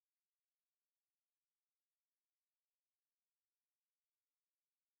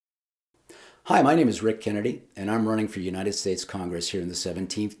Hi, my name is Rick Kennedy, and I'm running for United States Congress here in the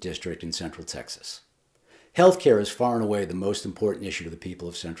 17th District in Central Texas. Healthcare is far and away the most important issue to the people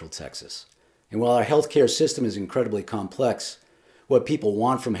of Central Texas. And while our healthcare system is incredibly complex, what people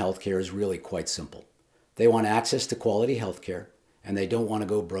want from healthcare is really quite simple. They want access to quality healthcare, and they don't want to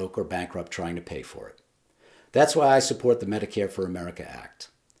go broke or bankrupt trying to pay for it. That's why I support the Medicare for America Act.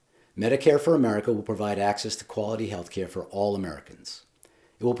 Medicare for America will provide access to quality healthcare for all Americans.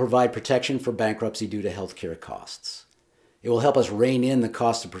 It will provide protection for bankruptcy due to healthcare costs. It will help us rein in the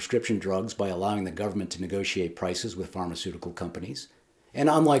cost of prescription drugs by allowing the government to negotiate prices with pharmaceutical companies, and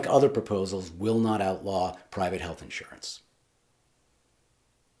unlike other proposals, will not outlaw private health insurance.